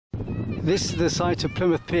This is the site of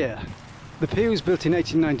Plymouth Pier. The pier was built in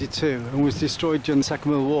 1892 and was destroyed during the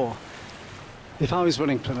Second World War. If I was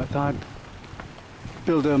running Plymouth, I'd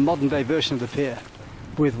build a modern day version of the pier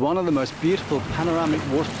with one of the most beautiful panoramic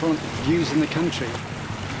waterfront views in the country.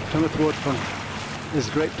 Plymouth Waterfront is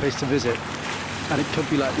a great place to visit, and it could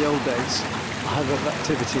be like the old days, a hub of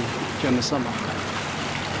activity during the summer.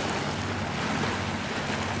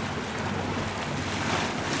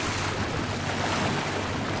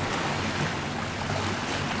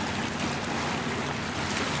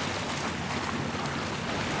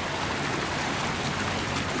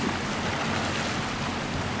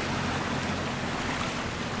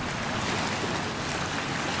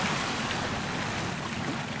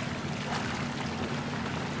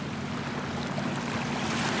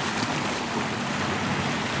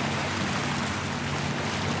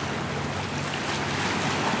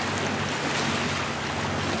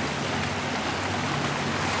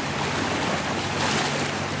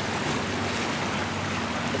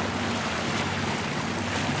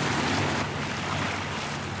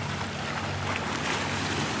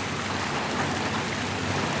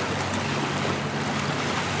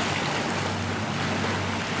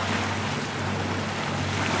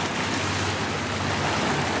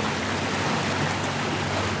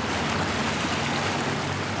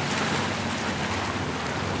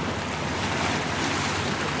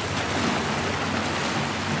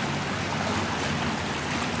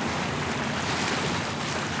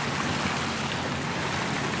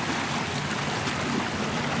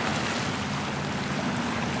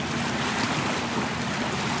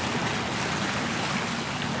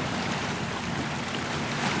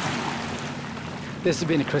 This has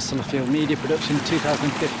been a Chris Summerfield media production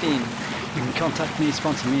 2015. You can contact me,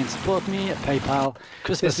 sponsor me and support me at PayPal.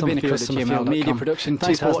 This has been a Chris Summerfield media production 2015.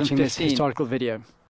 Thanks for watching this historical video.